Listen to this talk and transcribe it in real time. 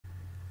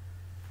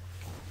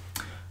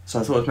So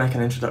I thought I'd make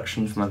an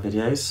introduction for my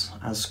videos.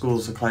 As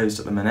schools are closed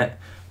at the minute,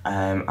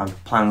 I'm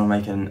planning on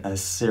making a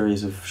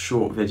series of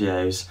short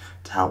videos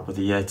to help with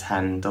the Year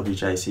 10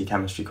 WJC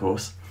chemistry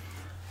course.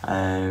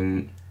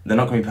 They're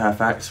not going to be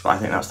perfect, but I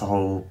think that's the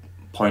whole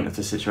point of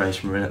the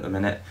situation we're in at the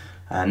minute.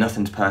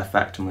 Nothing's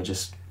perfect and we're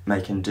just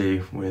making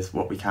do with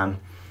what we can.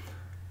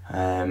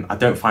 I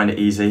don't find it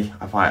easy.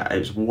 I find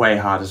it's way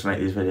harder to make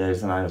these videos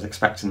than I was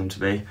expecting them to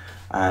be,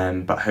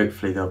 but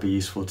hopefully they'll be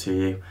useful to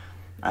you.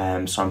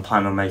 So I'm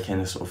planning on making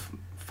a sort of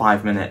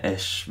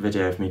 5-minute-ish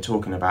video of me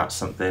talking about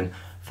something,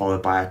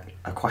 followed by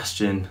a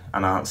question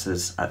and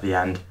answers at the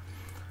end.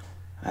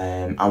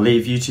 I'll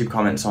leave YouTube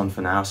comments on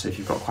for now, so if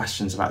you've got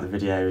questions about the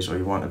videos or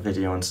you want a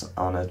video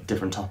on a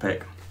different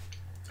topic,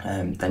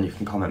 then you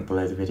can comment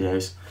below the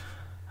videos,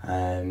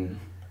 and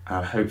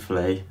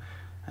hopefully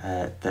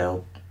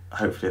they'll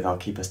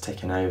keep us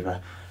ticking over.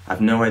 I've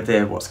no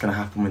idea what's going to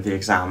happen with the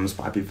exams,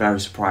 but I'd be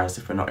very surprised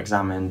if we're not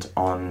examined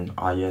on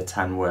our Year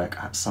 10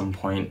 work at some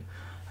point,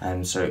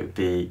 so it would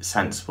be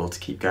sensible to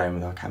keep going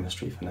with our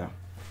chemistry for now.